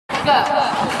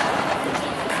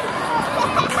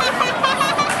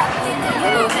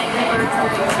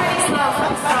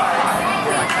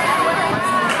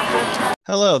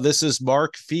Hello, this is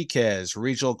Mark Viquez,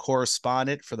 regional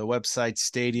correspondent for the website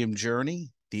Stadium Journey,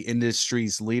 the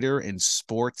industry's leader in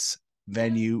sports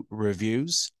venue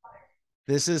reviews.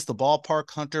 This is the Ballpark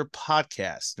Hunter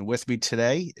podcast, and with me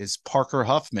today is Parker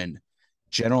Huffman,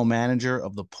 general manager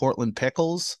of the Portland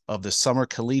Pickles of the Summer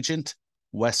Collegiate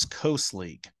West Coast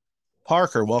League.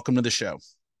 Parker, welcome to the show.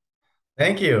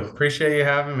 Thank you. Appreciate you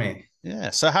having me.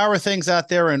 Yeah, so how are things out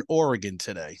there in Oregon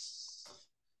today?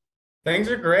 Things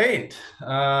are great.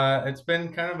 It's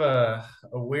been kind of a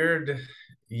weird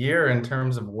year in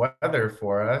terms of weather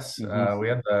for us. Mm-hmm. We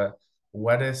had the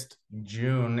wettest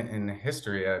June in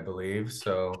history, I believe.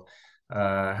 So,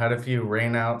 had a few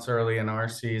rainouts early in our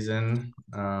season.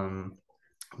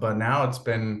 But now it's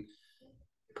been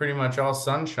pretty much all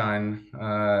sunshine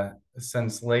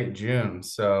since late June.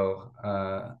 So,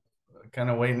 kind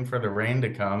of waiting for the rain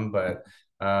to come, but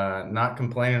not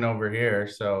complaining over here.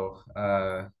 So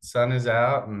sun is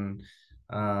out, and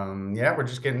yeah, we're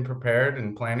just getting prepared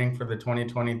and planning for the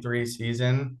 2023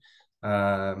 season.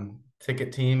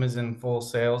 Ticket team is in full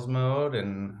sales mode,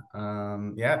 and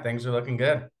yeah, things are looking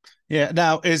good. Yeah.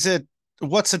 Now,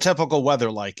 what's the typical weather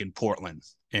like in Portland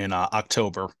in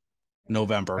October,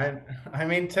 November? I, I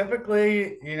mean,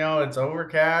 typically, it's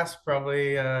overcast,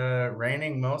 probably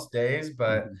raining most days,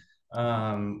 but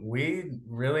Mhm. we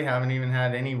really haven't even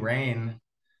had any rain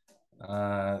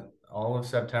uh, all of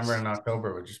September and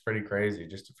October, which is pretty crazy.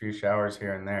 Just a few showers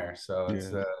here and there. So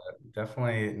it's Yeah.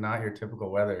 definitely not your typical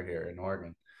weather here in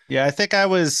Oregon. Yeah, I think I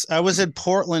was in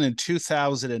Portland in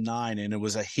 2009 and it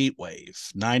was a heat wave,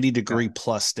 90-degree Yeah,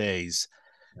 plus days.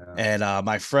 yeah, And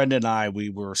my friend and I, we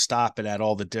were stopping at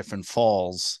all the different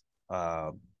falls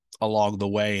uh, along the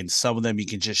way, and some of them you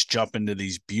can just jump into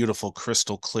these beautiful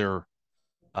crystal clear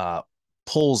uh,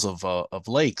 pools of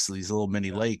lakes, these little mini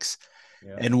yeah, lakes.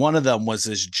 yeah. And one of them was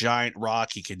this giant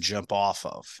rock you could jump off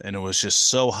of, and it was just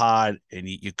so hot, and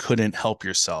you couldn't help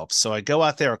yourself. So I go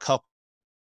out there a couple.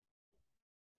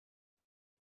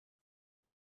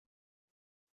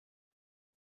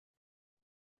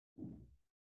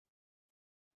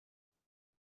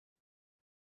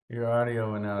 Your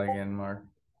audio went out again, Mark.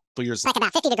 Years. Like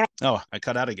about 50 degrees. Oh, I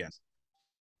cut out again.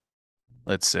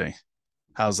 Let's see.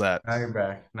 How's that? Now you're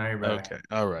back. Now you're back. Okay.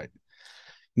 All right.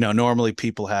 No, normally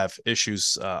people have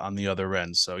issues on the other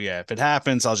end. So yeah, if it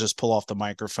happens, I'll just pull off the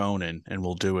microphone and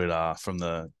we'll do it from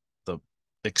the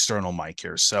external mic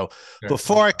here. So Sure, no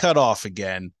before I problem. cut off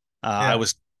again, I Yeah,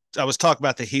 was I was talking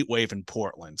about the heat wave in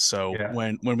Portland. So yeah.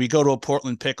 when we go to a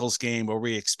Portland Pickles game, are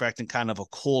we expecting kind of a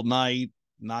cool night,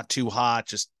 not too hot,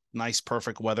 just nice,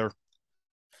 perfect weather?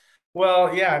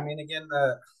 Well, yeah, I mean, again,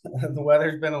 the the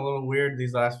weather's been a little weird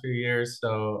these last few years.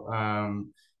 So,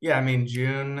 yeah, I mean,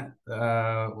 June,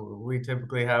 we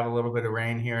typically have a little bit of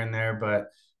rain here and there, but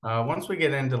once we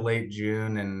get into late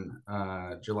June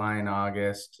and July and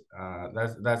August,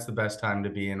 that's the best time to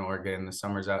be in Oregon. The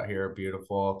summers out here are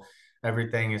beautiful.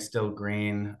 Everything is still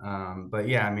green. But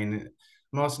yeah, I mean,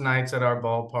 most nights at our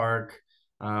ballpark,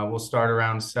 we'll start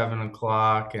around 7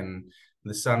 o'clock and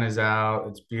the sun is out,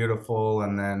 it's beautiful,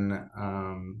 and then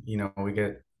we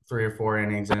get 3 or 4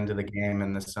 innings into the game,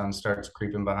 and the sun starts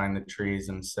creeping behind the trees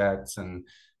and sets, and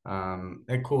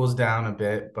it cools down a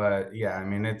bit. But yeah, I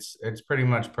mean it's pretty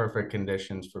much perfect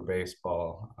conditions for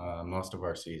baseball most of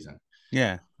our season.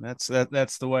 Yeah, that's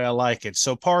the way I like it.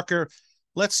 So Parker,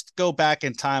 let's go back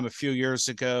in time a few years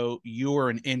ago. You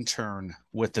were an intern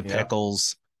with the Yeah.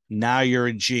 Pickles. Now you're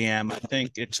a GM. I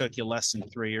think it took you less than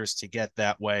 3 years to get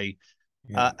that way.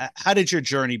 Yeah. How did your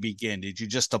journey begin? Did you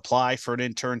just apply for an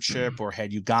internship, or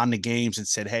had you gone to games and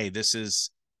said, "Hey, this is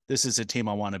a team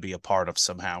I want to be a part of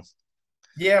somehow"?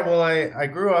 Yeah, well, I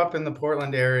grew up in the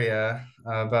Portland area,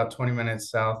 about 20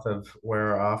 minutes south of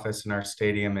where our office and our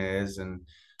stadium is. And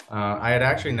I had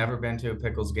actually never been to a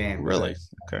Pickles game, Really?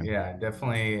 but Okay. yeah, I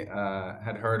definitely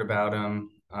had heard about them.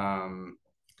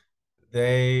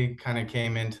 They kind of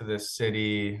came into this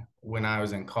city when I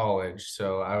was in college.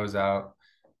 So I was out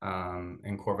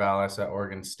in Corvallis at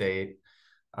Oregon State.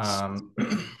 Um,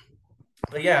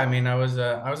 but yeah, I mean, I was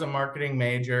a marketing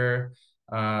major.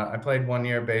 I played 1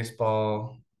 year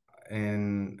baseball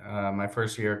in my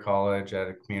first year of college at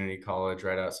a community college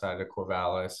right outside of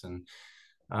Corvallis, and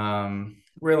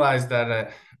realized that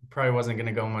it probably wasn't going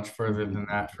to go much further than Mhm.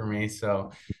 that for me.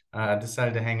 So I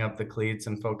decided to hang up the cleats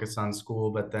and focus on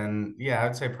school. But then, yeah,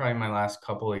 I'd say probably my last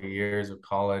couple of years of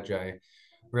college, I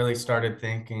really started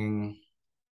thinking,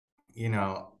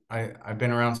 I've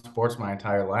been around sports my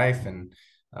entire life and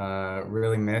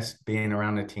really missed being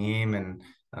around a team and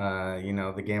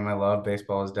The game I love,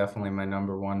 baseball, is definitely my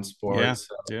number one sport. Yeah,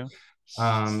 So yeah.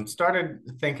 started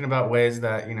thinking about ways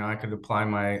that, I could apply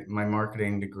my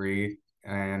marketing degree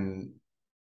and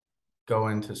go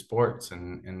into sports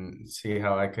and see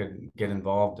how I could get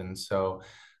involved. And so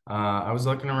I was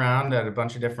looking around at a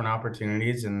bunch of different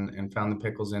opportunities and found the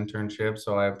Pickles internship.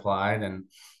 So I applied and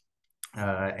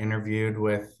interviewed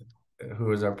with who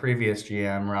was our previous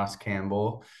GM, Ross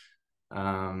Campbell.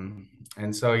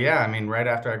 And so, yeah, I mean, right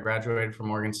after I graduated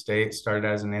from Oregon State, started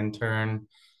as an intern,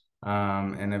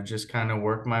 and have just kind of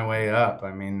worked my way up.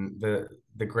 I mean,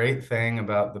 the great thing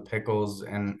about the Pickles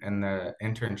and the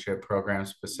internship program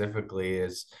specifically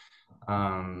is,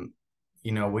 um,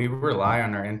 we rely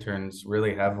on our interns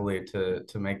really heavily to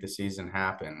make the season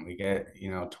happen. We get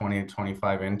 20 to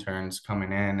 25 interns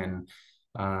coming in, and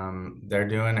they're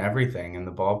doing everything in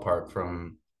the ballpark,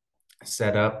 from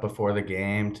set up before the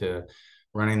game to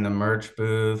running the merch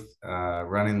booth,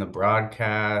 running the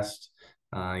broadcast,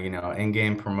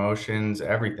 in-game promotions,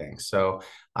 everything. So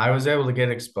I was able to get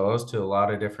exposed to a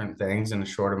lot of different things in a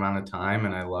short amount of time,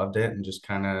 and I loved it and just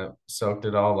kind of soaked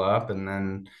it all up. And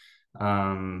then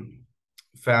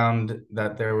found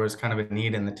that there was kind of a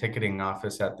need in the ticketing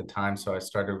office at the time. So I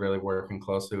started really working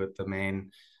closely with the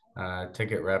main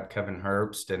ticket rep, Kevin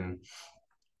Herbst, and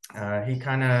he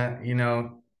kind of,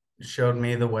 showed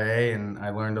me the way, and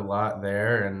I learned a lot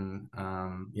there. And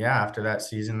yeah, after that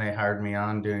season, they hired me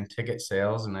on doing ticket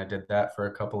sales, and I did that for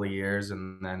a couple of years.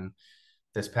 And then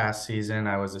this past season,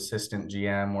 I was assistant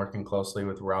GM working closely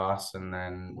with Ross, and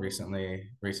then recently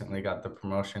got the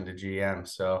promotion to GM.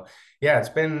 So yeah, it's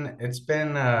been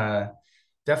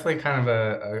definitely kind of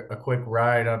a quick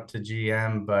ride up to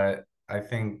GM, but I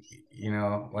think,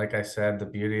 like I said, the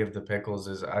beauty of the Pickles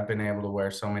is I've been able to wear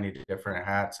so many different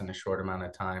hats in a short amount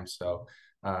of time. So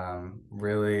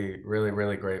really, really,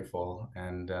 really grateful,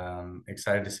 and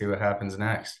excited to see what happens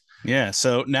next. Yeah.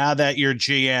 So now that you're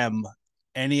GM,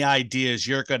 any ideas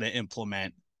you're going to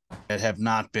implement that have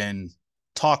not been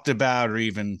talked about or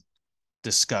even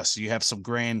discussed? You have some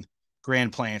grand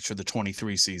plans for the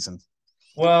 23 season.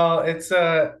 Well,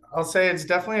 I'll say it's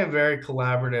definitely a very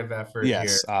collaborative effort here.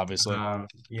 Yes, obviously.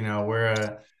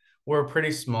 We're a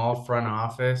pretty small front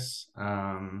office.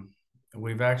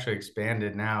 We've actually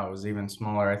expanded now. It was even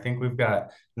smaller. I think we've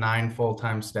got 9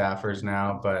 full-time staffers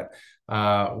now, but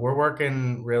we're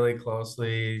working really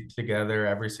closely together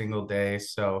every single day.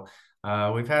 So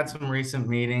we've had some recent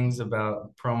meetings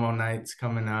about promo nights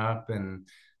coming up, and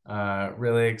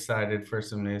really excited for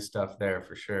some new stuff there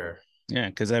for sure. Yeah,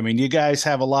 because I mean, you guys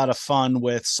have a lot of fun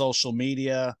with social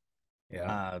media.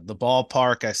 Yeah. The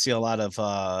ballpark, I see a lot of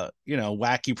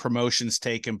wacky promotions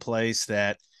taking place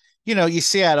that you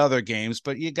see at other games,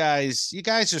 but you guys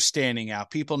are standing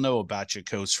out. People know about you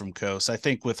coast from coast. I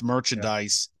think with Yeah.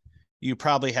 merchandise, you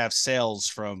probably have sales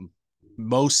from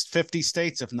most 50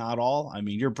 states, if not all. I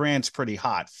mean, your brand's pretty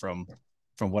hot from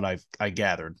what I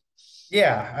gathered.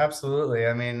 Yeah, absolutely.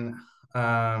 I mean,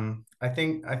 I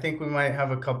think we might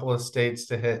have a couple of states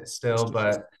to hit still,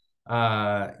 but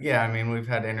yeah, I mean, we've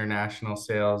had international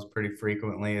sales pretty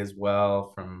frequently as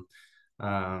well, from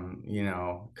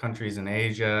countries in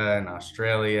Asia and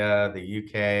Australia, the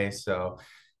UK. So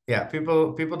yeah,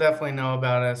 people definitely know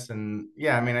about us. And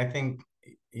yeah, I mean, I think,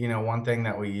 one thing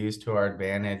that we use to our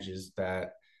advantage is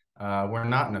that we're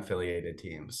not an affiliated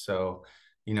team. So,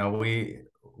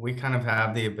 we kind of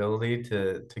have the ability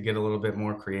to get a little bit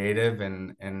more creative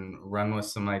and run with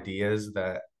some ideas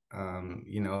that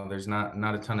there's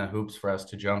not a ton of hoops for us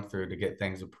to jump through to get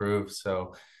things approved.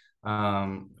 So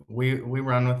we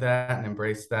run with that and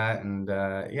embrace that. And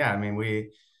yeah, I mean, we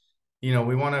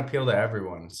want to appeal to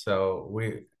everyone. So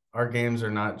our games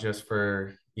are not just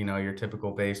for, your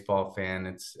typical baseball fan.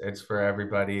 It's for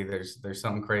everybody. There's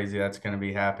something crazy that's going to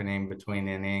be happening between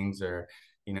innings, or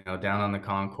down on the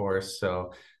concourse.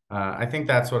 So I think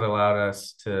that's what allowed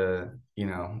us to,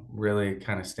 really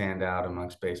kind of stand out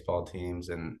amongst baseball teams,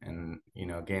 and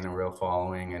gain a real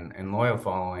following and loyal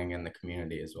following in the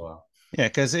community as well. Yeah,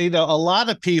 because a lot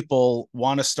of people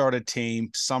want to start a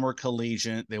team. Some are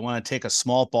collegiate. They want to take a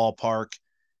small ballpark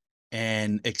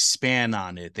and expand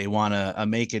on it. They want to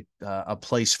make it a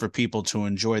place for people to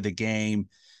enjoy the game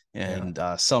Yeah.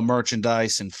 and sell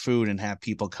merchandise and food and have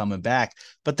people coming back.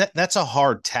 But that's a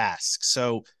hard task.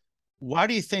 So why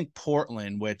do you think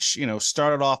Portland, which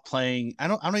started off playing, I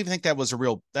don't even think that was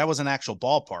an actual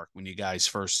ballpark when you guys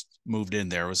first moved in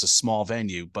there. It was a small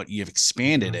venue, but you've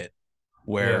expanded Mhm. it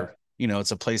where Yeah.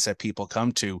 it's a place that people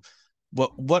come to.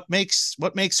 What makes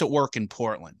it work in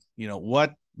Portland?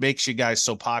 What makes you guys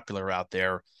so popular out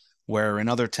there, where in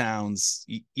other towns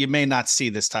you may not see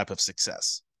this type of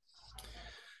success?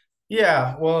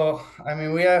 Yeah, well, I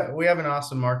mean, we have an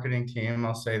awesome marketing team.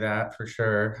 I'll say that for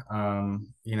sure.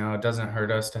 It doesn't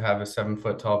hurt us to have a 7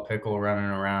 foot tall pickle running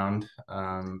around.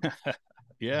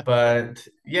 Yeah, But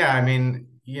yeah, I mean,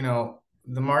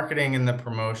 the marketing and the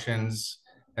promotions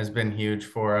has been huge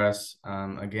for us.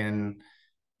 Again,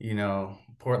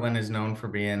 Portland is known for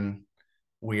being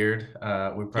weird. We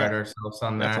yeah, pride ourselves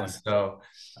on that. definitely. So,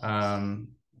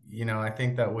 I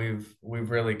think that we've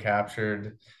really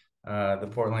captured the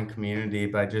Portland community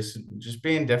by just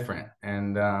being different.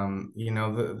 And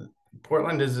the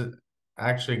Portland is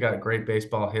actually got great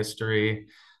baseball history.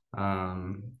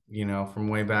 From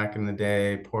way back in the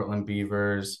day, Portland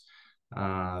Beavers,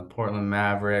 Portland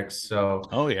Mavericks. So,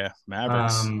 Oh yeah,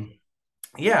 Mavericks. um,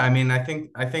 yeah, I mean, I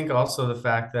think also the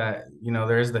fact that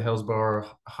there is the Hillsborough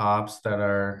Hops that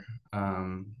are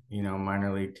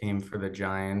minor league team for the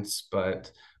Giants,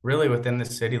 but really within the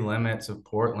city limits of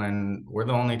Portland, we're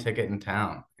the only ticket in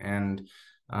town, and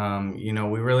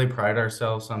we really pride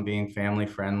ourselves on being family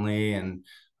friendly, and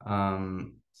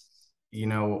um, you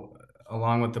know,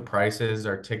 along with the prices,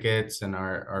 our tickets and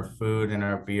our food and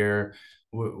our beer,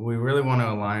 we really want to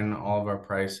align all of our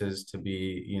prices to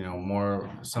be, more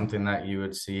something that you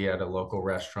would see at a local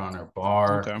restaurant or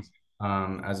bar, Okay.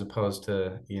 as opposed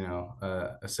to,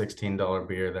 a $16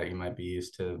 beer that you might be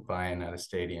used to buying at a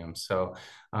stadium. So,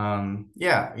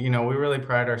 yeah, we really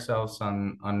pride ourselves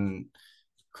on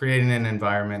creating an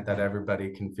environment that everybody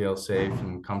can feel safe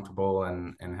and comfortable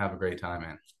and have a great time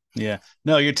in. Yeah.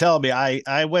 No, you're telling me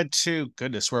I went to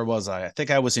goodness, where was I? I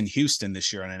think I was in Houston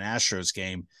this year on an Astros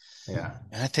game. Yeah.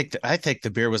 And I think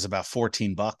the beer was about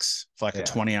 $14 for like a Yeah.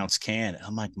 20-ounce can.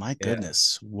 I'm like, my Yeah.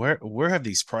 goodness, where have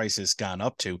these prices gone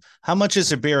up to? How much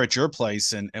is a beer at your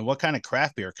place and what kind of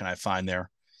craft beer can I find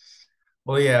there?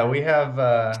 Well, yeah, we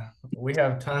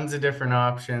have tons of different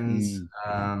options.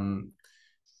 Mm,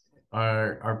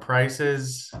 Our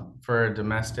prices for a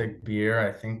domestic beer,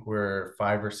 I think we're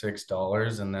 $5 or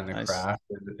 $6, and then a nice. craft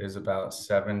is about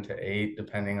 7 to 8,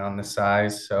 depending on the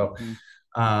size. So,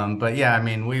 Mhm. but yeah, I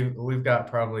mean, we've got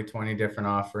probably 20 different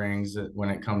offerings when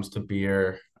it comes to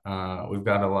beer. We've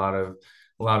got a lot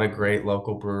of great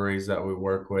local breweries that we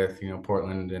work with.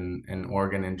 Portland and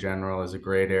Oregon in general is a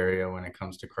great area when it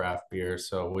comes to craft beer.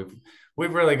 So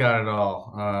we've really got it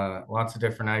all. Lots of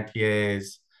different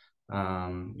IPAs.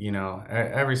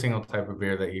 Every single type of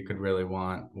beer that you could really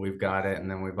want, we've got it. And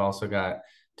then we've also got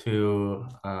two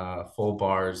full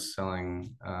bars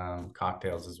selling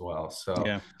cocktails as well. So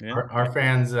Yeah, yeah. our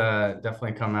fans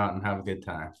definitely come out and have a good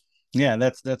time. Yeah,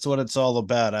 that's what it's all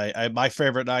about. I my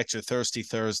favorite nights are Thirsty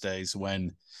Thursdays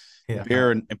when Yeah.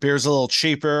 beer's a little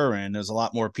cheaper and there's a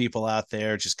lot more people out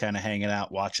there just kind of hanging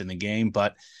out watching the game.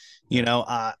 But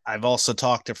Yeah. I've also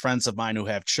talked to friends of mine who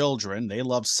have children. They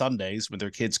love Sundays when their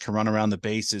kids can run around the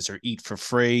bases or eat for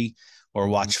free or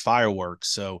Mhm. watch fireworks.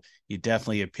 So you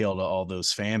definitely appeal to all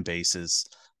those fan bases.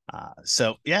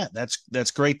 So yeah,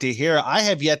 that's great to hear. I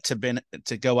have yet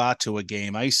to go out to a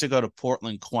game. I used to go to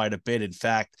Portland quite a bit. In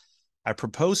fact, I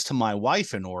proposed to my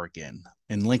wife in Oregon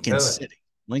in Lincoln Really? City.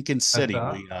 Lincoln That's City.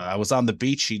 awesome. I was on the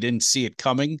beach. She didn't see it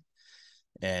coming,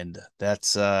 and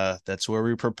that's where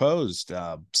we proposed.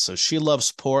 So she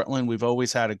loves Portland. We've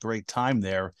always had a great time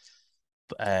there,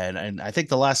 and I think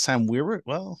the last time we were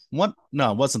well, one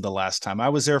no, it wasn't the last time. I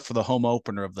was there for the home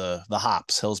opener of the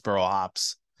Hops, Hillsborough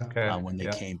Hops. Okay. When they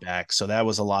Yeah. came back, so that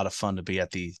was a lot of fun to be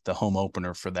at the home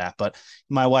opener for that. But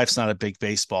my wife's not a big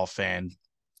baseball fan,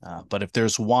 but if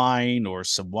there's wine or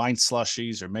some wine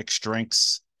slushies or mixed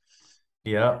drinks,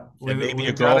 Yeah. and We've maybe a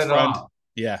we've got it girlfriend. all.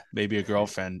 Yeah, maybe a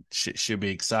girlfriend should be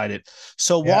excited.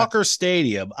 So Yeah. Walker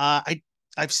Stadium,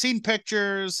 I've seen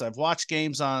pictures. I've watched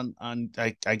games on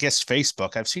I guess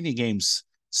Facebook. I've seen the games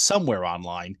somewhere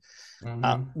online.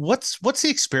 Hmm. What's the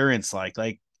experience like?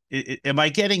 Like, am I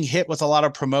getting hit with a lot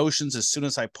of promotions as soon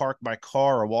as I park my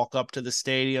car or walk up to the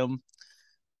stadium?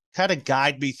 Kind of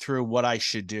guide me through what I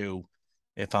should do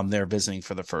if I'm there visiting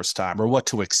for the first time, or what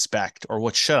to expect, or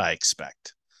what should I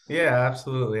expect? Yeah,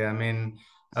 absolutely. I mean,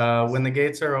 when the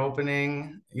gates are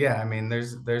opening, yeah, I mean,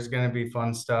 there's going to be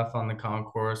fun stuff on the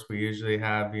concourse. We usually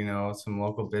have, some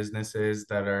local businesses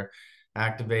that are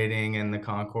activating in the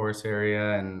concourse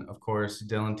area, and of course,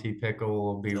 Dylan T. Pickle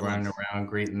will be Dylan. running around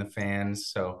greeting the fans.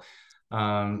 So,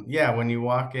 yeah, when you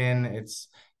walk in, it's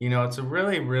a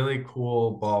really, really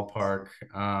cool ballpark.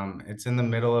 It's in the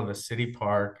middle of a city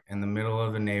park, in the middle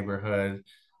of a neighborhood.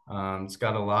 It's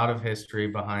got a lot of history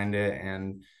behind it,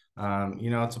 and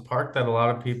it's a park that a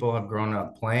lot of people have grown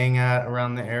up playing at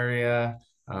around the area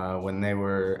when they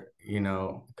were,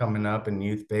 coming up in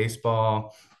youth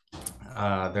baseball.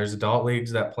 There's adult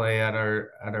leagues that play at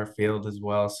our field as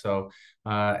well. So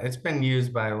it's been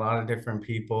used by a lot of different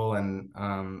people, and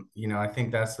you know, I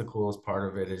think that's the coolest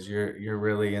part of it is you're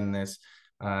really in this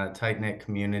tight-knit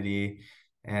community,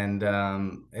 and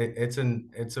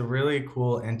it's a really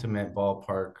cool, intimate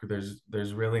ballpark.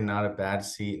 There's really not a bad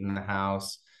seat in the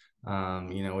house.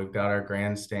 You know, we've got our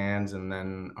grandstands and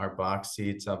then our box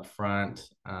seats up front,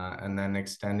 and then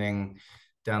extending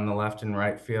down the left and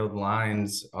right field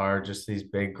lines are just these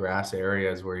big grass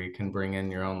areas where you can bring in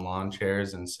your own lawn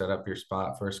chairs and set up your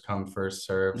spot, first come, first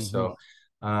serve. Hmm. So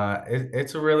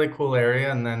it's a really cool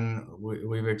area. And then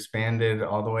we've expanded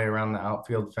all the way around the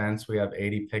outfield fence. We have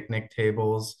 80 picnic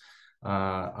tables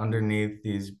underneath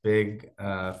these big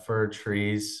fir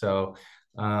trees. So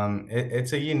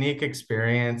it's a unique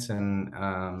experience.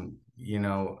 And, you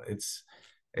know,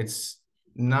 it's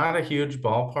not a huge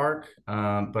ballpark,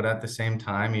 but at the same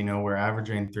time, you know, we're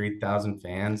averaging 3,000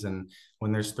 fans, and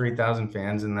when there's 3,000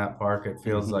 fans in that park, it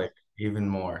feels Hmm. like even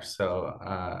more. So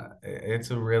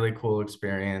it's a really cool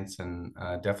experience, and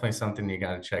definitely something you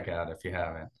got to check out if you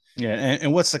haven't. Yeah,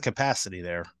 and what's the capacity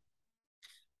there?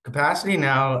 Capacity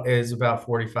now is about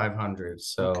 4,500. Okay,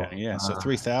 So yeah, so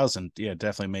 3,000, yeah,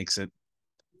 definitely makes it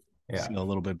yeah, feel a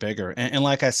little bit bigger. And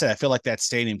like I said, I feel like that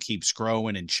stadium keeps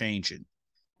growing and changing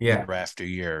year yeah. after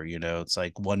year. You know, it's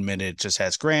like 1 minute it just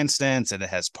has grandstands and it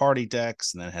has party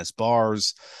decks and then it has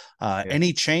bars. Yeah.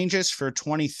 Any changes for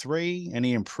 23?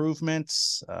 Any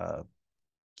improvements?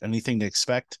 Anything to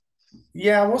expect?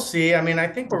 Yeah, we'll see. I mean, I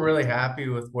think we're really happy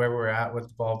with where we're at with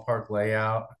the ballpark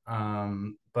layout.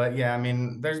 But yeah, I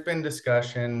mean, there's been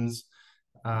discussions.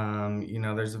 You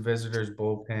know, there's a visitors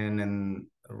bullpen and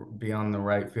beyond the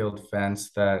right field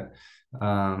fence that,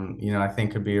 you know, I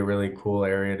think could be a really cool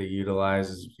area to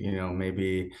utilize. You know,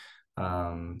 maybe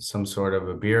some sort of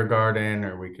a beer garden,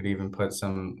 or we could even put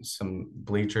some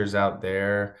bleachers out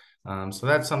there. So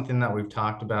that's something that we've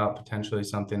talked about, potentially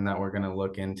something that we're going to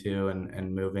look into,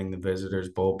 and moving the visitors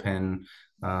bullpen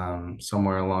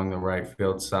somewhere along the right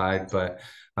field side. But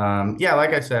yeah,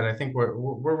 like I said, I think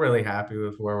we're really happy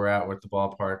with where we're at with the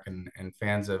ballpark, and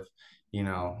fans of, you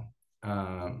know,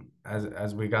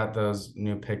 as we got those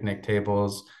new picnic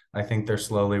tables, I think they're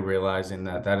slowly realizing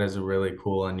that that is a really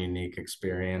cool and unique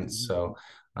experience. So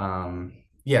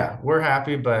yeah, we're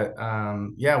happy, but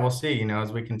yeah, we'll see. You know,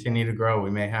 as we continue to grow, we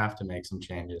may have to make some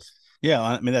changes. Yeah,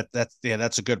 I mean that's yeah,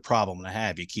 that's a good problem to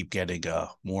have. You keep getting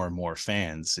more and more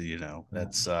fans. You know,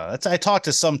 that's I talked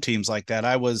to some teams like that.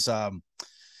 I was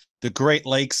the Great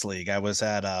Lakes League. I was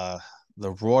at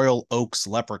the Royal Oaks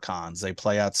Leprechauns. They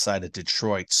play outside of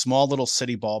Detroit, small little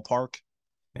city ballpark.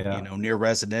 You Yeah, know, near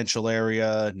residential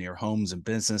area, near homes and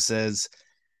businesses,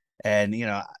 and you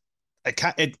know, I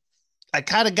kind it I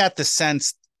kind of got the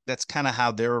sense that's kind of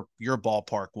how your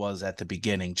ballpark was at the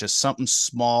beginning. Just something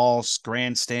small,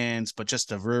 grandstands, but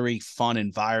just a very fun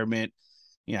environment.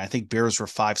 You know, I think beers were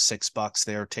 5, $6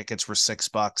 there. Tickets were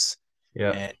 $6.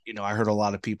 yeah, And, you know, I heard a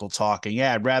lot of people talking,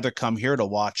 yeah, I'd rather come here to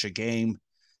watch a game,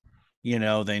 you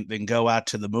know, than go out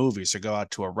to the movies or go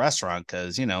out to a restaurant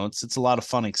because, you know, it's a lot of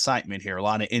fun excitement here. A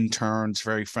lot of interns,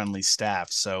 very friendly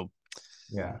staff. So,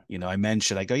 yeah, you know, I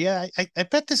mentioned, I go, yeah, I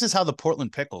bet this is how the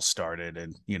Portland Pickles started.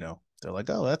 And, you know, they're like,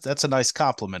 oh, that's a nice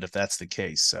compliment if that's the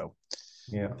case. So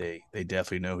yeah. they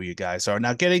definitely know who you guys are.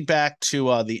 Now, getting back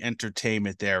to the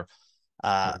entertainment there,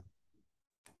 uh, Sure.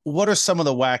 what are some of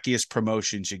the wackiest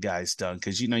promotions you guys done?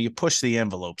 Because you know you push the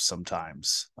envelope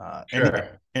sometimes.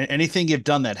 Sure. Anything you've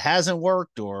done that hasn't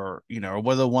worked, or you know, or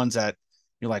what are the ones that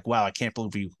you're like, wow, I can't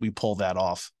believe we pulled that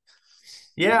off.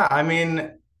 Yeah, I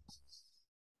mean,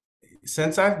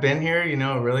 since I've been here, you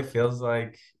know, it really feels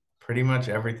like pretty much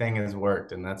everything has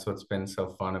worked, and that's what's been so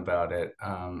fun about it.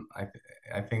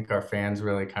 I think our fans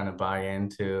really kind of buy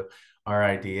into our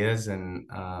ideas, and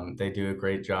they do a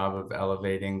great job of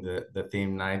elevating the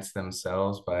theme nights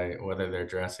themselves by whether they're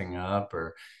dressing up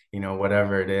or, you know,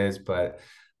 whatever it is. But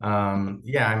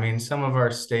yeah, I mean, some of our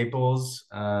staples,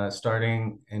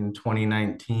 starting in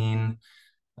 2019.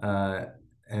 Uh,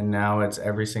 and now it's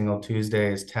every single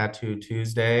Tuesday is Tattoo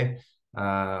Tuesday,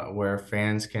 where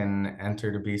fans can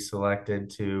enter to be selected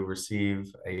to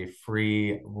receive a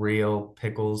free real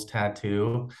pickles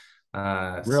tattoo.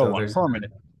 Real So one, there's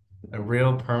permanent. a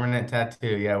real permanent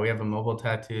tattoo. Yeah, we have a mobile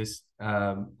tattoo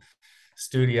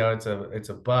studio. It's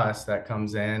a bus that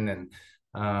comes in, and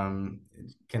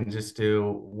can just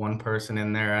do one person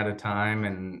in there at a time,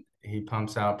 and he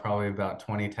pumps out probably about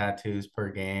 20 tattoos per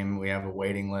game. We have a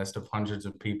waiting list of hundreds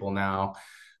of people now.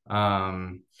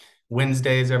 Um,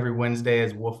 Wednesdays, every Wednesday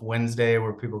is Wolf Wednesday,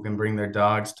 where people can bring their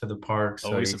dogs to the park. So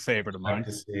Always you a favorite of like mine.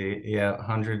 to see, yeah,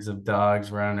 hundreds of dogs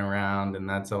running around, and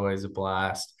that's always a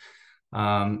blast.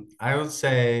 I would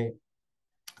say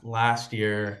last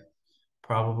year,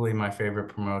 probably my favorite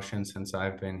promotion since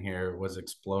I've been here was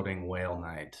Exploding Whale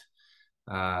Night.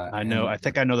 I know. And I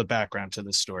think I know the background to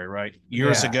this story, right?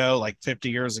 Years yeah, ago, like 50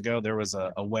 years ago, there was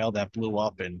a whale that blew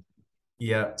up and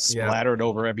yep, yep. splattered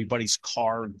over everybody's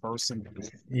car in person.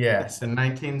 Yes, in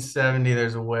 1970,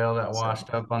 there's a whale that So,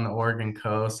 washed up on the Oregon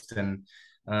coast, and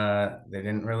they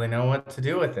didn't really know what to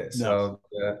do with it. no.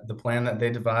 So the plan that they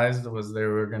devised was they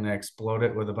were going to explode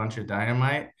it with a bunch of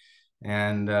dynamite,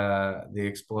 and the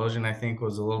explosion I think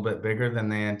was a little bit bigger than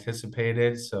they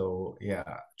anticipated. So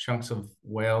yeah, chunks of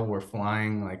whale were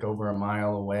flying like over a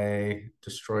mile away,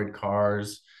 destroyed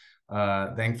cars.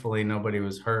 Thankfully, nobody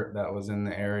was hurt that was in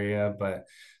the area, but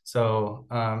so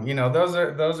those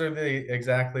are the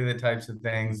exactly the types of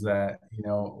things that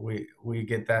we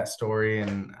get that story,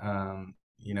 and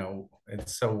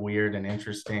it's so weird and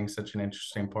interesting, such an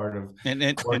interesting part of And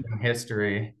and and, Oregon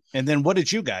history. and then what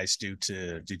did you guys do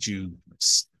to? Did you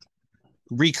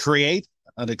recreate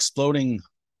an exploding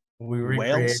We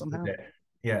whale recreated somehow? it.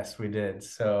 Yes, we did.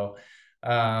 So,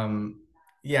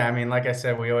 yeah, I mean, like I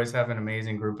said, we always have an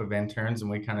amazing group of interns, and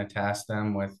we kind of task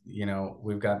them with,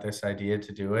 we've got this idea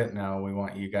to do it. Now we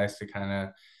want you guys to kind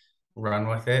of run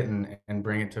with it and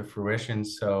bring it to fruition.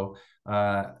 So,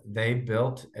 they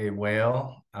built a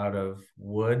whale out of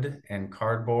wood and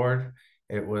cardboard.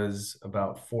 It was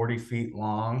about 40 feet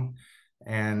long,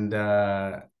 and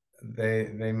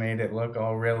they made it look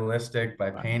all realistic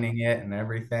by painting it and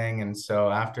everything. And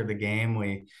so after the game,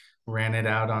 we ran it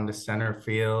out onto center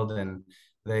field, and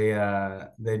they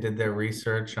did their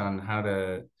research on how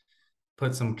to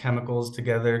put some chemicals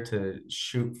together to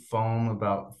shoot foam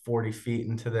about 40 feet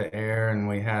into the air, and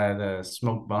we had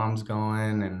smoke bombs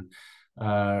going, and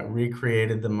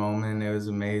recreated the moment. It was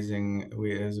amazing. It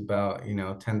was about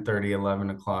 10:30,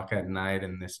 11 o'clock at night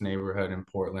in this neighborhood in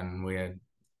Portland. We had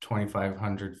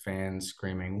 2,500 fans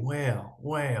screaming whale,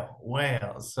 whale,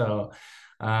 whale. So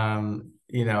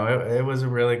it was a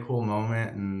really cool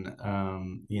moment,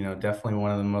 and definitely one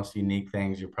of the most unique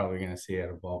things you're probably going to see at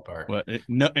a ballpark. Well,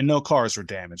 no cars were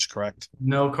damaged, correct?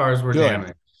 No cars were Good,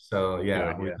 damaged. So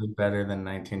yeah, good, we yeah. did better than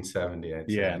 1970, I'd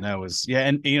Yeah, say. and that was yeah,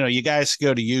 and you guys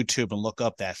go to YouTube and look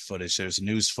up that footage. There's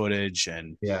news footage,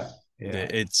 and Yeah, yeah,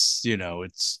 it's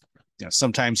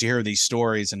sometimes you hear these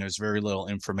stories and there's very little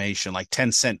information. Like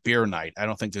 10 Cent Beer Night, I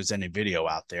don't think there's any video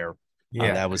out there.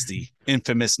 yeah, That was the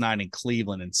infamous night in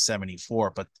Cleveland in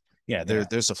 '74. But yeah, yeah.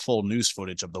 there's a full news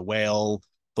footage of the whale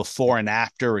before and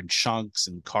after, and chunks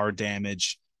and car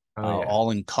damage, Oh yeah.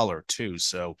 all in color too.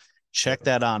 So check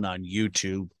that on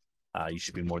YouTube. You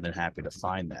should be more than happy to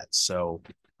find that. So,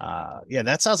 yeah,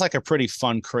 that sounds like a pretty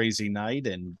fun, crazy night.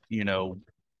 And,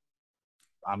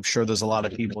 I'm sure there's a lot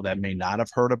of people that may not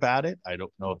have heard about it. I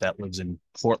don't know if that lives in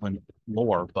Portland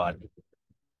lore, but I'm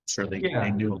sure they Yeah.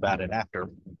 knew about it after.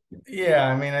 Yeah,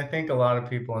 I mean, I think a lot of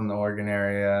people in the Oregon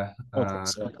area, Okay,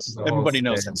 so the whole everybody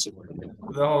knows state,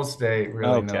 that. the whole state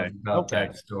really knows Okay, about okay,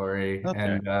 that story. okay.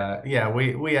 And yeah,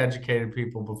 we educated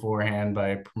people beforehand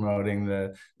by promoting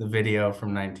the video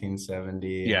from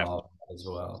 1970 and Yeah. all of that as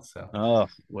well. So Oh,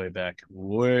 way back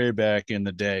in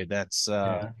the day. That's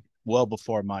yeah, well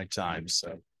before my time.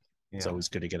 So it's yeah. always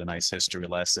good to get a nice history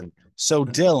lesson. So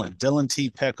Dylan T.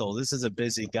 Pickle, this is a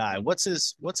busy guy. What's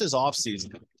his off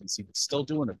season? Is he still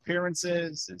doing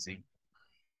appearances? Is he?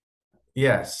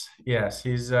 Yes, yes.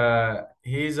 He's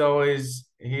always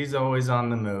on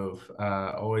the move,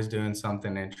 always doing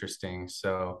something interesting.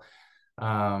 So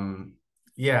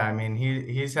yeah, I mean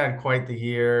he's had quite the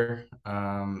year,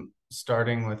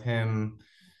 starting with him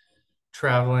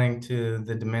traveling to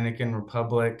the Dominican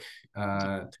Republic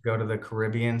to go to the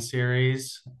Caribbean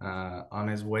series. On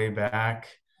his way back,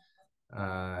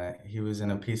 he was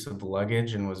in a piece of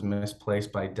luggage and was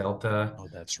misplaced by Delta. Oh,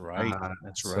 that's right.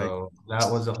 That's right. So that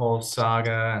was a whole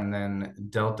saga. And then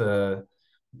Delta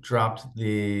dropped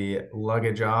the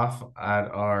luggage off at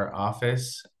our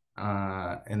office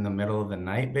in the middle of the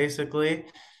night, basically.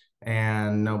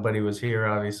 And nobody was here,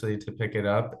 obviously, to pick it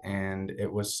up. And it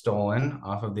was stolen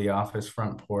off of the office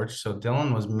front porch. So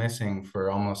Dylan was missing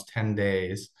for almost 10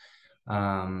 days.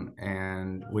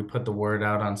 And we put the word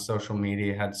out on social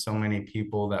media, had so many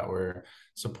people that were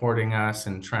supporting us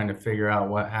and trying to figure out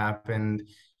what happened.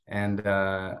 And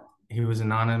he was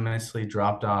anonymously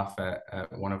dropped off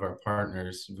at one of our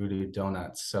partners, Voodoo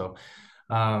Donuts. So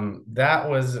That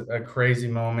was a crazy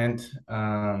moment.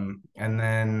 And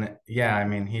then, yeah, I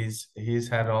mean, he's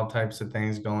had all types of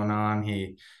things going on.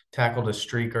 He tackled a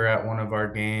streaker at one of our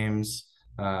games.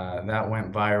 That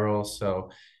went viral. So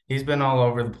he's been all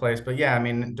over the place. But yeah, I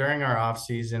mean, during our off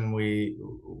season, we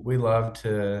love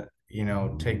to,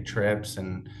 take trips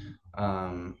and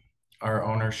our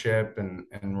ownership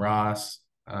and Ross,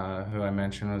 who I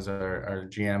mentioned was our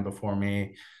GM before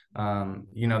me.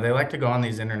 They like to go on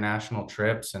these international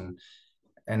trips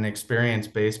and experience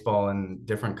baseball in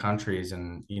different countries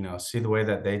and see the way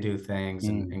that they do things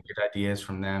Mm. and get ideas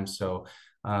from them. So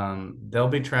they'll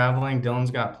be traveling.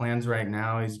 Dylan's got plans right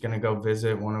now. He's going to go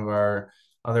visit one of our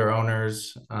other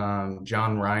owners,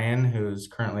 John Ryan, who's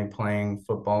currently playing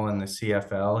football in the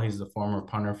CFL. He's the former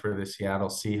punter for the Seattle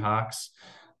Seahawks.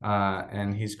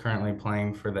 And he's currently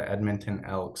playing for the Edmonton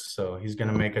Elks. So he's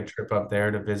going to make a trip up there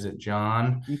to visit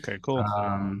John. Okay, cool.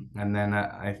 And then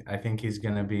I think he's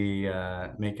going to be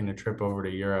making a trip over to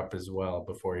Europe as well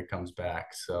before he comes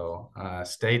back. So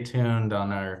stay tuned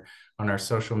on our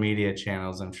social media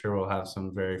channels. I'm sure we'll have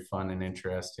some very fun and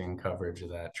interesting coverage of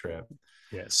that trip.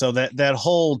 Yeah. So that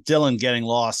whole Dylan getting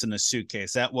lost in a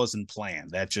suitcase, that wasn't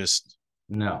planned. That just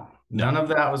No, no, none of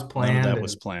that was none of planned. that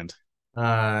was And planned.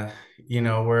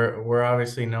 we're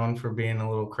obviously known for being a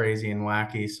little crazy and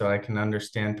wacky, so I can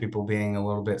understand people being a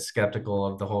little bit skeptical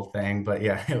of the whole thing. But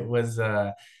yeah, it was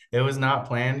not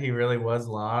planned. He really was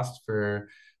lost for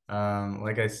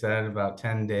like I said, about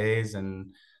 10 days.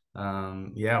 And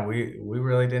yeah, we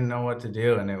really didn't know what to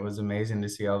do. And it was amazing to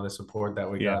see all the support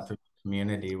that we Yeah. got through the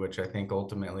community, which I think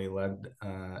ultimately led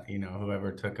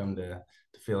whoever took him to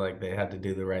feel like they had to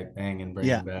do the right thing and bring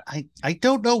Yeah. him back. I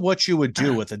don't know what you would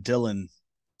do with a Dylan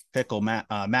Pickle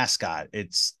mascot.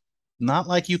 It's not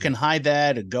like you can hide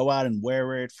that and go out and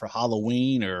wear it for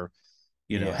Halloween or,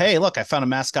 Yeah. hey, look, I found a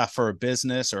mascot for a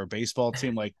business or a baseball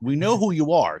team. Like, we know who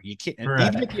you are. You can't,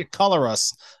 even if Right. you color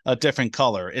us a different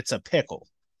color, it's a pickle.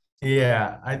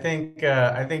 Yeah, I think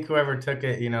whoever took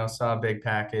it, saw a big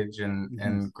package and Mm-hmm.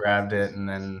 and grabbed it, and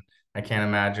then I can't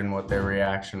imagine what their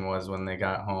reaction was when they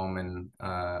got home and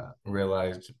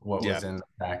realized what Yeah. was in the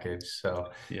package. So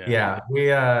Yeah.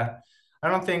 yeah, I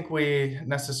don't think we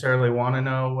necessarily want to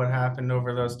know what happened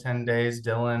over those 10 days.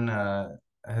 Dylan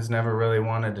has never really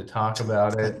wanted to talk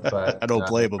about it, but I don't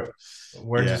blame him.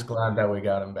 we're Yeah. just glad that we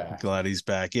got him back. Glad he's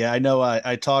back. Yeah, I know.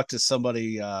 I talked to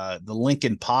somebody, the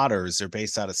Lincoln Potters. They're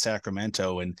based out of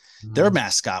Sacramento, and their Mhm.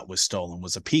 mascot was stolen.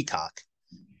 Was a peacock,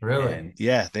 and Really?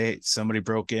 yeah, somebody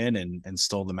broke in and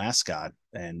stole the mascot,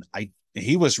 and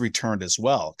he was returned as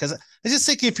well. Because I just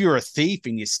think if you're a thief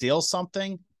and you steal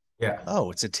something, Yeah. oh,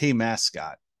 it's a team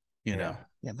mascot. Yeah.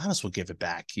 Yeah, might as well give it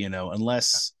back.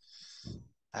 Unless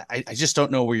I just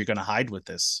don't know where you're going to hide with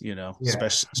this, Yeah.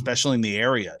 especially in the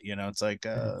area. It's like,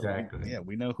 Exactly. yeah,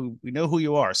 we know who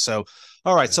you are. So,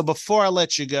 all right. Yeah. So before I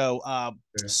let you go,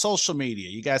 Sure. social media,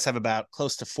 you guys have about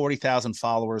close to 40,000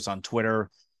 followers on Twitter.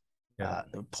 Yeah.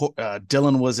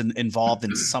 Dylan was involved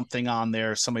in something on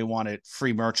there. Somebody wanted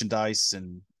free merchandise,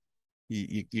 and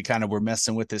you kind of were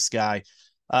messing with this guy.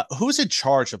 Who's in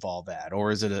charge of all that,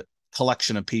 or is it a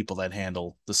collection of people that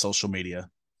handle the social media?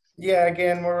 Yeah,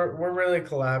 again, we're really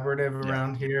collaborative Yeah.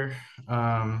 around here.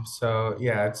 So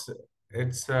yeah,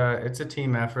 it's a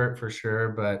team effort for sure,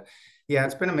 but yeah,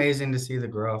 it's been amazing to see the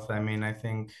growth. I mean, I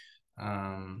think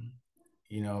um,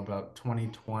 about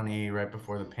 2020, right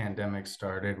before the pandemic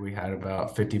started, we had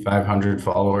about 5,500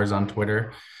 followers on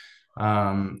Twitter.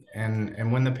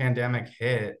 And when the pandemic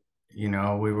hit,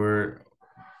 we were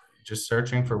just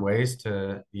searching for ways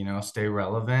to stay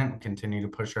relevant, continue to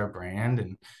push our brand.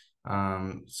 And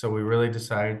so we really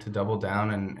decided to double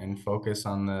down and focus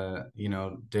on the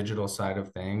digital side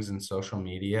of things and social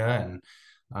media.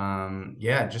 And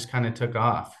yeah, it just kind of took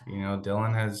off.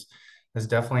 Dylan has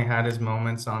definitely had his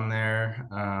moments on there.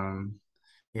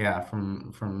 Yeah,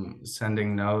 from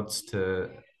sending notes to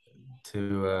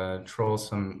troll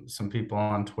some people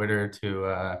on Twitter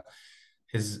to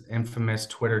his infamous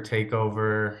Twitter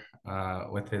takeover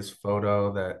with his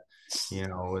photo that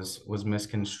was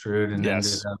misconstrued and ended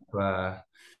Yes. up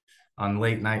on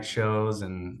late night shows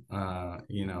and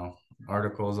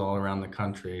articles all around the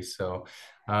country. So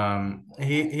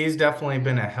he's definitely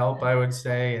been a help, I would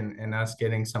say, in us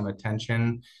getting some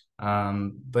attention.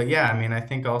 But yeah, I mean, I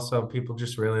think also people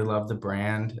just really love the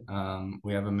brand.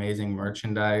 We have amazing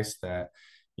merchandise that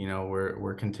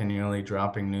we're continually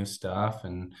dropping new stuff.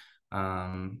 And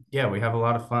yeah, we have a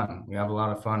lot of fun. We have a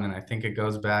lot of fun, and I think it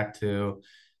goes back to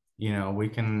we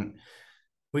can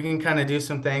we can kind of do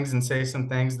some things and say some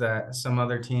things that some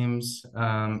other teams,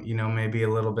 may be a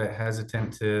little bit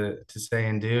hesitant to say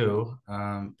and do,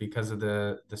 because of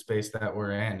the space that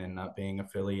we're in and not being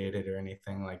affiliated or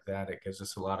anything like that. It gives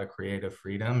us a lot of creative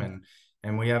freedom,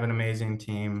 and we have an amazing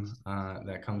team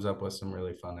that comes up with some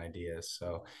really fun ideas.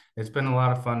 So it's been a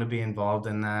lot of fun to be involved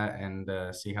in that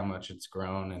and see how much it's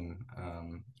grown.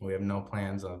 And we have no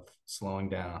plans of slowing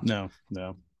down. No,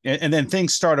 no. And then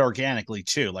things start organically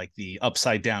too, like the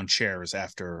upside down chairs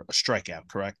after a strikeout,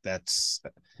 correct? That's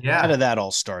how did Yeah. that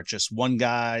all start? Just one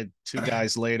guy, two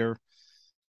guys later?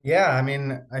 Yeah, I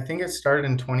mean, I think it started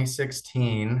in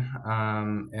 2016,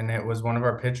 and it was one of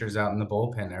our pitchers out in the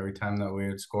bullpen. Every time that we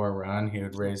would score a run, he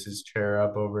would raise his chair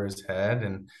up over his head,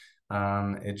 and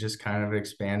it just kind of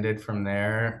expanded from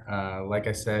there. Like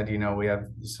I said, we have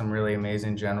some really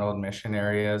amazing general admission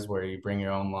areas where you bring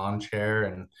your own lawn chair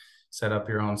and set up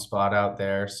your own spot out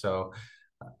there. So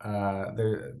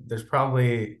there's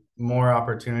probably more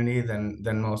opportunity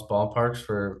than most ballparks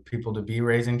for people to be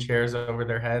raising chairs over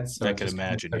their heads. So I it could just kind of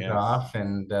imagine, took yeah. off,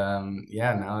 and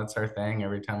yeah, now it's our thing.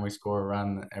 Every time we score a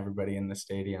run, everybody in the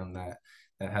stadium that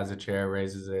has a chair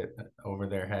raises it over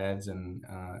their heads, and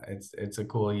it's a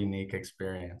cool, unique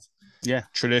experience. Yeah,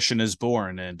 tradition is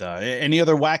born. And any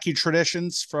other wacky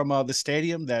traditions from the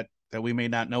stadium that we may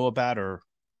not know about, or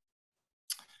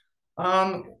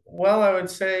Well, I would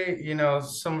say,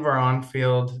 some of our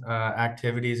on-field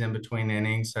activities in between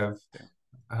innings have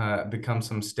become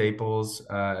some staples.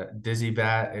 Dizzy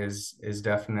Bat is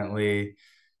definitely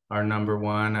our number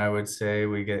one. I would say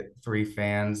we get three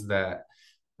fans that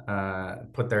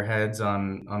put their heads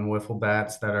on wiffle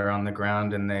bats that are on the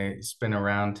ground and they spin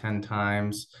around 10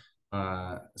 times.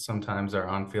 Sometimes our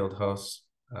on-field host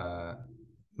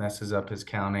messes up his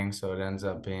counting, so it ends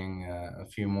up being a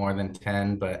few more than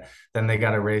 10, but then they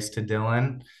got to race to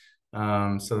Dylan.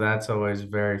 So that's always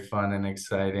very fun and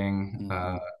exciting.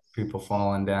 People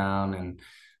falling down and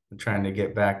trying to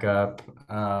get back up.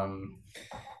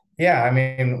 Yeah, I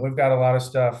mean, we've got a lot of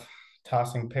stuff.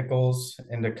 Tossing pickles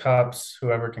into cups.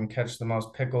 Whoever can catch the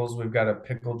most pickles. We've got a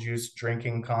pickle juice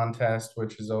drinking contest,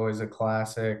 which is always a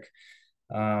classic.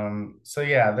 So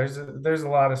yeah, there's a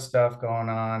lot of stuff going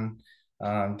on.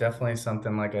 Definitely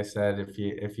something, like I said,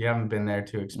 if you haven't been there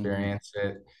to experience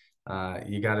it,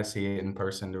 you got to see it in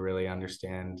person to really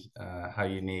understand how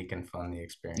unique and fun the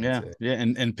experience yeah, is. yeah,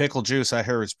 and pickle juice I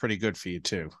hear is pretty good for you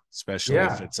too, especially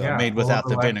if Yeah, it's yeah, made full of without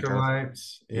the vinegar.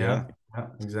 electrolytes. Yeah. Yeah, yeah,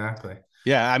 exactly.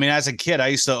 Yeah, I mean, as a kid, I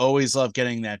used to always love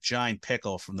getting that giant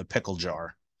pickle from the pickle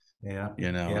jar, Yeah, yeah,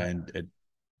 and it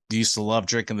used to love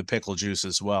drinking the pickle juice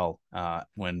as well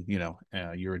when you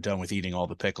were done with eating all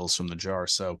the pickles from the jar.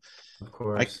 So of I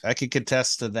course. I could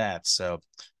contest to that. So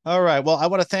all right, well, I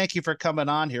want to thank you for coming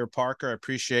on here, Parker. I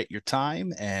appreciate your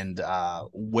time. And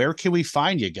where can we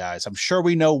find you guys? I'm sure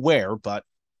we know where, but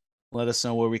let us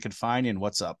know where we can find you and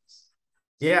what's up.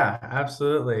 Yeah,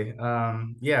 absolutely.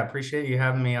 Yeah, appreciate you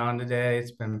having me on today.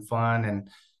 It's been fun, and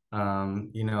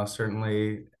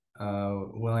certainly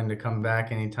willing to come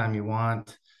back anytime you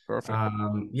want. Perfect.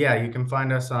 Yeah, you can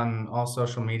find us on all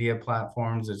social media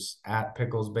platforms. It's at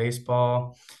Pickles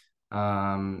Baseball.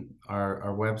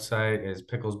 Our website is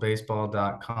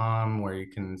picklesbaseball.com, where you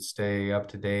can stay up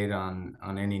to date on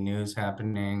any news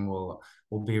happening. We'll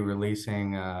be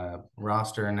releasing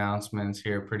roster announcements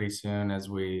here pretty soon as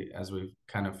we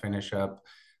kind of finish up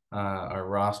our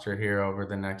roster here over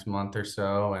the next month or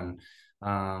so. And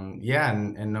yeah,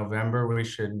 in November we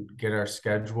should get our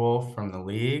schedule from the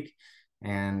league.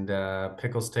 And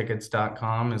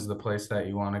picklestickets.com is the place that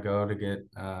you want to go to get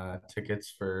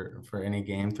tickets for any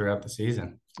game throughout the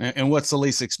season. And what's the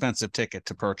least expensive ticket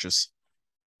to purchase?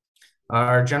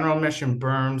 Our general admission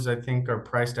berms, I think, are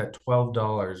priced at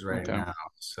 $12 right Okay, now.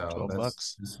 So 12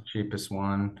 bucks. that's the cheapest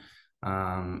one.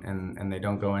 And they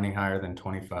don't go any higher than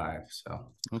 25.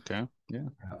 So Okay, yeah,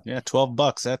 yeah. yeah, 12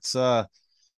 bucks. That's I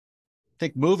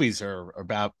think movies are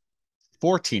about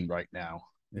 14 right now.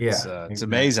 Yeah, It's exactly.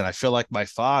 amazing. I feel like my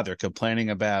father complaining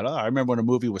about, oh, I remember when a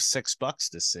movie was $6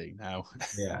 to see. Now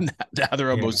Yeah. now they're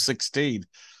Yeah, almost 16.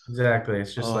 exactly.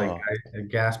 It's just like Oh,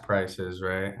 gas prices,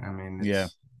 right? I mean, yeah.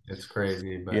 it's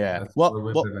crazy, but Yeah. that's Well, where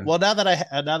we well, live in. well, now that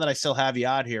I still have you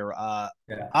out here, Yeah.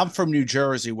 I'm from New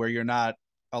Jersey where you're not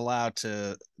allowed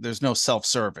to, there's no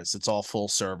self-service. It's all full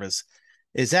service.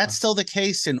 Is that still the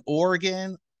case in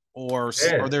Oregon, or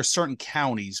are It there certain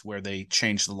counties where they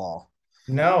changed the law?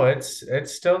 No, it's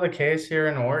still the case here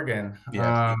in Oregon.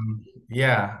 Yeah.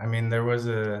 Yeah, I mean there was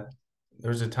a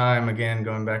time, again,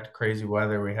 going back to crazy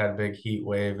weather, we had a big heat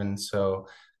wave, and so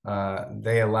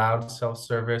they allowed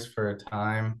self-service for a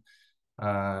time.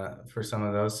 for some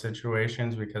of those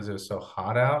situations because it was so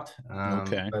hot out.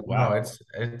 Okay. But no, Wow.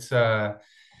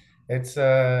 it's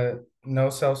no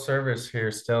self-service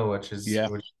here still, Yeah.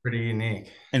 which is pretty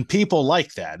unique. And people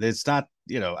like that. It's not,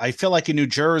 I feel like in New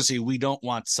Jersey, we don't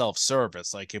want self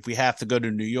service. Like if we have to go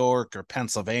to New York or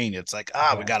Pennsylvania, it's like, we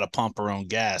Yeah, got to pump our own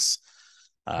gas.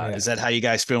 Is yeah. that how you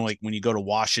guys feel like when you go to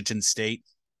Washington State?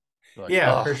 You're like,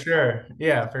 Yeah, oh, for sure.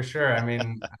 Yeah, for sure. I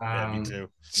mean, yeah, me too.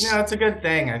 it's a good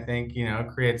thing. I think, it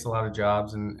creates a lot of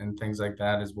jobs and things like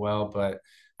that as well. But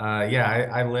yeah,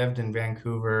 I lived in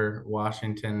Vancouver,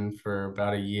 Washington for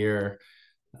about a year.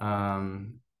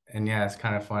 Um, and yeah, it's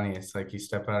kind of funny. It's like you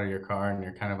step out of your car and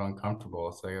you're kind of uncomfortable.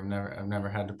 It's like I've never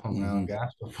had to pump my Mm-hmm. own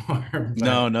gas before,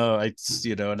 No, but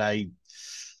no, and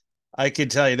I can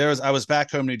tell you I was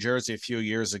back home in New Jersey a few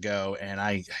years ago, and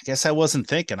I guess I wasn't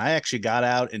thinking. I actually got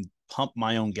out and pumped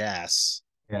my own gas.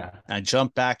 yeah, And I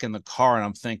jumped back in the car and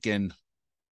I'm thinking,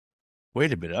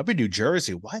 wait a minute, I'm in New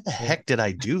Jersey. Why the yeah. heck did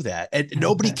I do that? And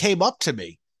nobody came up to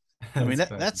me. I mean, That's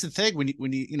funny. that's the thing when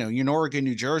you're in Oregon,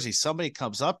 New Jersey, somebody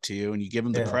comes up to you and you give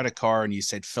them the Yeah, credit card and you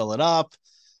say, fill it up.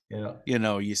 yeah,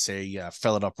 You say,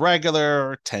 fill it up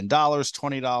regular, $10,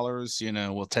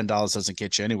 $20. Well, $10 doesn't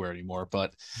get you anywhere anymore,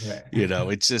 but right.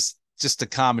 it's just a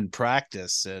common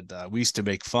practice. And we used to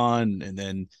make fun. And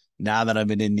then now that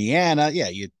I'm in Indiana, yeah,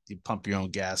 you pump your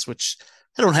own gas, which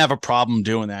I don't have a problem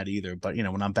doing that either. But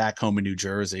when I'm back home in New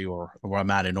Jersey or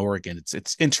I'm out in Oregon,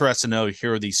 it's interesting to know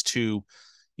here are these two,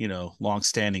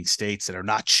 long-standing states that are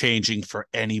not changing for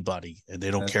anybody, and they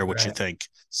don't That's care what you right. think.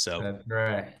 So, That's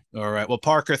right. all right. Well,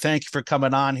 Parker, thank you for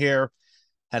coming on here.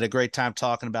 Had a great time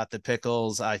talking about the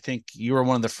Pickles. I think you were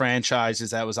one of the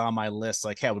franchises that was on my list.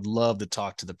 Like, hey, I would love to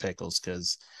talk to the Pickles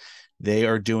because they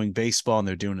are doing baseball and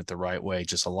they're doing it the right way.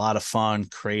 Just a lot of fun,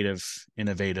 creative,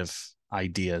 innovative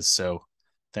ideas. So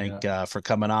Yeah. thank for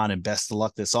coming on and best of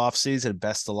luck this offseason.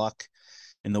 Best of luck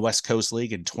in the West Coast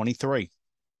League in 23.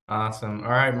 Awesome. All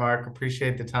right, Mark,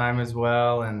 appreciate the time as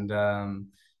well. And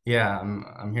yeah,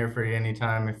 I'm here for you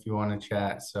anytime if you want to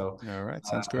chat. So All right.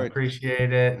 Sounds great.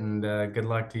 appreciate it and good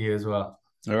luck to you as well.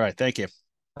 All right. Thank you.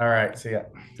 All right, see ya.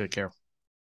 Take care.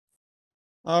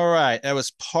 All right, that was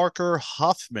Parker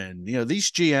Huffman. These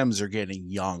GMs are getting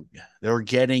young. They're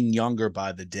getting younger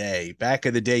by the day. Back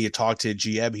in the day, you talked to a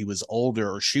GM, he was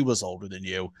older or she was older than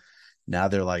you. Now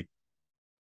they're like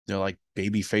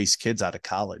baby faced kids out of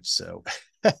college. So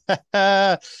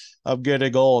I'm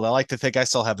getting old. I like to think I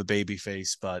still have a baby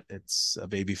face, but it's a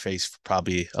baby face for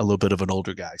probably a little bit of an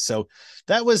older guy. So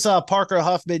that was Parker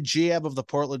Huffman, GM of the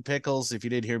Portland Pickles. If you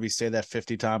didn't hear me say that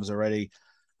 50 times already,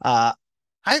 uh,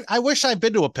 I wish I'd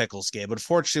been to a Pickles game.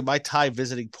 Unfortunately, my time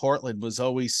visiting Portland was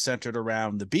always centered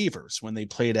around the Beavers when they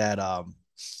played at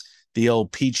the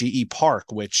old PGE Park,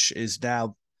 which is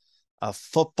now a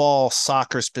football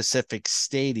soccer specific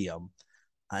stadium,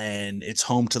 and it's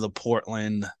home to the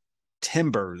Portland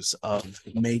Timbers of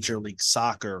Major League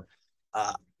Soccer.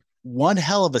 Uh, One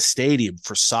hell of a stadium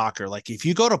for soccer. Like if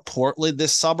you go to Portland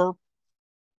this summer,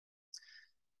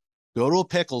 go to a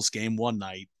Pickles game one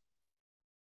night,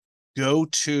 go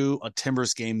to a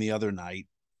Timbers game the other night,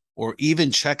 or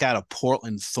even check out a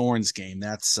Portland Thorns game.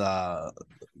 That's the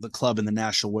club in the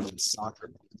National Women's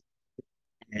Soccer.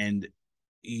 And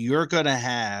you're going to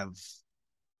have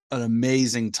an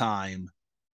amazing time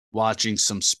watching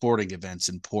some sporting events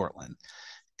in Portland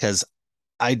because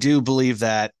I do believe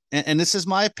that, and this is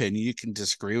my opinion, you can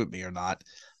disagree with me or not.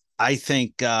 I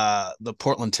think the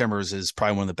Portland Timbers is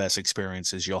probably one of the best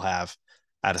experiences you'll have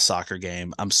at a soccer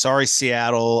game. I'm sorry,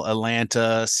 Seattle,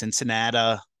 Atlanta,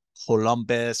 Cincinnati,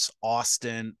 Columbus,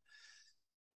 Austin,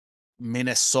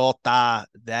 Minnesota.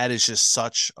 That is just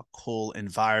such a cool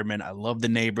environment. I love the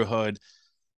neighborhood.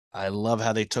 I love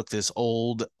how they took this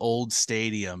old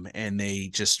stadium and they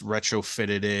just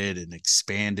retrofitted it and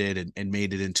expanded and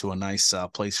made it into a nice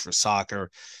place for soccer.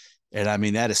 And I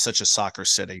mean, that is such a soccer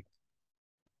city.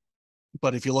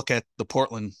 But if you look at the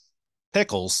Portland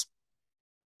Pickles,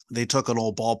 they took an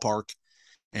old ballpark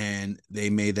and they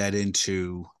made that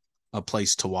into a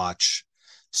place to watch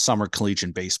summer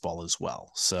collegiate baseball as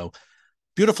well. So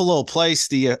beautiful little place.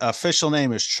 The official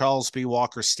name is Charles B.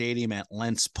 Walker Stadium at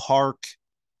Lentz Park.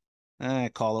 I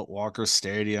call it Walker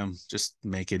Stadium. Just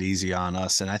make it easy on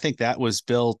us. And I think that was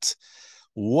built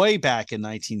way back in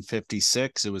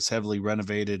 1956. It was heavily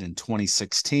renovated in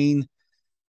 2016.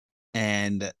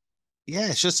 And yeah,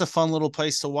 it's just a fun little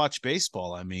place to watch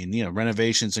baseball. I mean,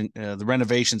 renovations and the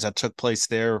renovations that took place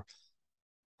there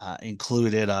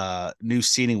included new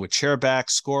seating with chairback,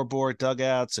 scoreboard,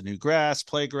 dugouts, a new grass,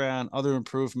 playground, other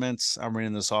improvements. I'm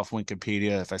reading this off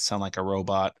Wikipedia. If I sound like a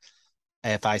robot,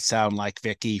 if I sound like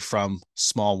Vicky from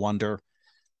Small Wonder.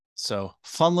 So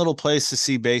fun little place to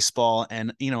see baseball.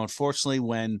 And, unfortunately,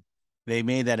 when they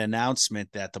made that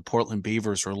announcement that the Portland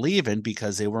Beavers were leaving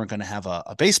because they weren't going to have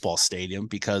a baseball stadium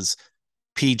because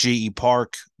PGE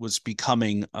Park was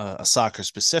becoming a soccer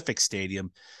specific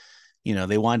stadium,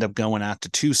 they wind up going out to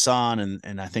Tucson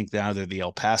and I think now they're the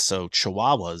El Paso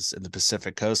Chihuahuas in the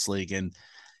Pacific Coast League. And,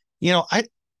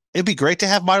 it'd be great to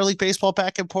have minor league baseball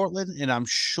back in Portland, and I'm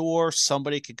sure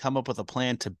somebody could come up with a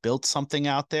plan to build something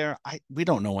out there. We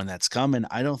don't know when that's coming.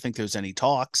 I don't think there's any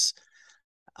talks.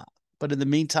 But in the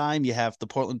meantime, you have the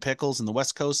Portland Pickles in the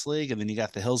West Coast League, and then you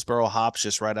got the Hillsboro Hops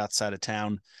just right outside of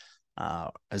town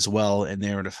as well, and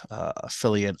they're an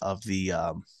affiliate of the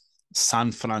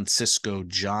San Francisco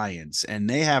Giants, and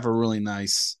they have a really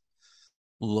nice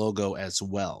logo as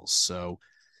well. So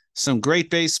some great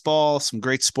baseball, some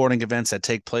great sporting events that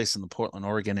take place in the Portland,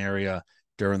 Oregon area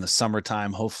during the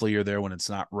summertime. Hopefully you're there when it's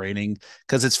not raining.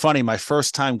 Because it's funny, my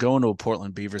first time going to a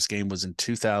Portland Beavers game was in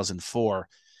 2004.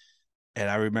 And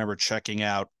I remember checking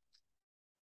out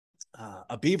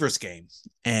a Beavers game,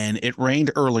 and it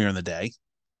rained earlier in the day.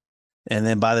 And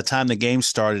then by the time the game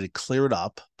started, it cleared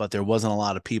up, but there wasn't a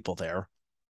lot of people there.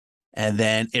 And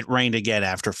then it rained again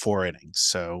after 4 innings.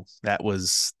 So that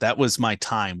was my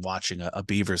time watching a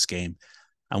Beavers game.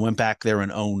 I went back there in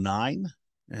 2009,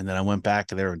 and then I went back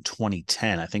there in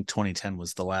 2010. I think 2010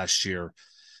 was the last year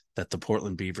that the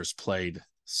Portland Beavers played.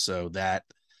 So that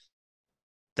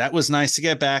was nice to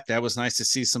get back. That was nice to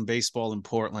see some baseball in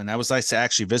Portland. That was nice to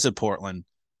actually visit Portland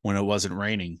when it wasn't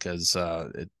raining, because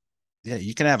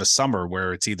you can have a summer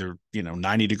where it's either,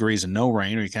 90 degrees and no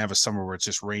rain, or you can have a summer where it's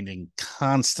just raining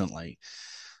constantly.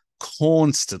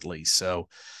 So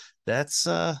that's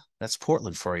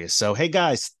Portland for you. So, hey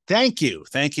guys, thank you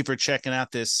for checking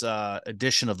out this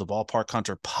edition of the Ballpark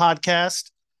Hunter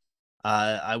podcast.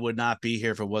 I would not be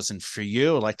here if it wasn't for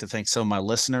you. I'd like to thank some of my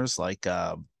listeners, like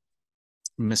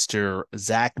Mr.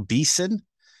 Zach Beeson.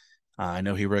 I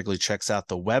know he regularly checks out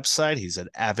the website. He's an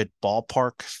avid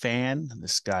ballpark fan.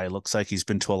 This guy looks like he's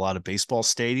been to a lot of baseball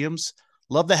stadiums.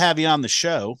 Love to have you on the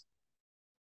show.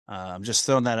 I'm just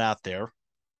throwing that out there.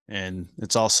 And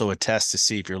it's also a test to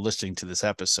see if you're listening to this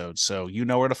episode. So you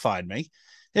know where to find me.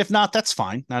 If not, that's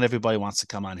fine. Not everybody wants to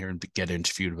come on here and get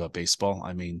interviewed about baseball.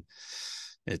 I mean,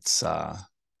 it's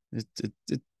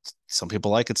some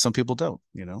people like it, some people don't.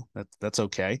 That's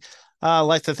okay. I'd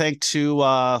like to thank to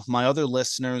my other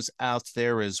listeners out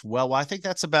there as well. I think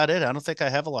that's about it. I don't think I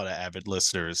have a lot of avid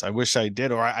listeners. I wish I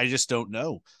did, or I just don't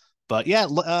know. But yeah,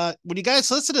 when you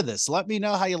guys listen to this, let me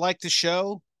know how you like the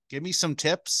show. Give me some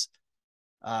tips.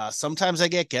 Sometimes I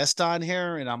get guests on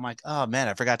here and I'm like, oh man,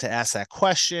 I forgot to ask that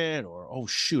question, or oh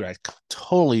shoot, I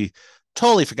totally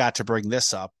forgot to bring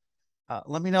this up.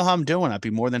 Let me know how I'm doing. I'd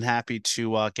be more than happy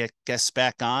to get guests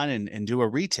back on and do a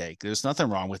retake. There's nothing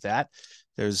wrong with that.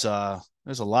 There's a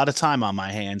lot of time on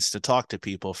my hands to talk to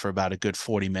people for about a good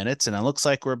 40 minutes. And it looks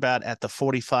like we're about at the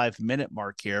 45-minute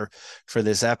mark here for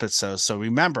this episode. So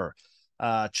remember,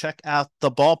 check out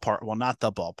the Ballpark. Well, not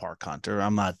the Ballpark Hunter.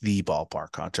 I'm not the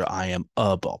Ballpark Hunter. I am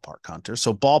a Ballpark Hunter.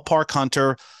 So Ballpark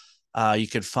Hunter, you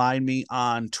can find me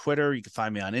on Twitter. You can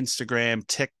find me on Instagram,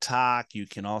 TikTok. You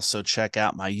can also check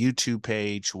out my YouTube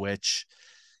page, which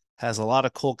has a lot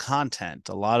of cool content.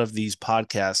 A lot of these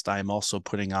podcasts I'm also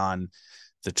putting on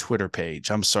the Twitter page.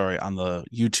 I'm sorry, on the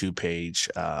YouTube page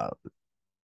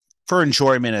for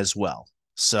enjoyment as well.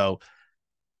 So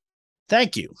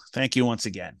thank you. Thank you once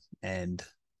again. And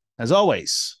as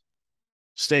always,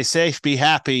 stay safe, be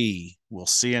happy. We'll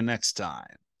see you next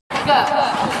time. Go.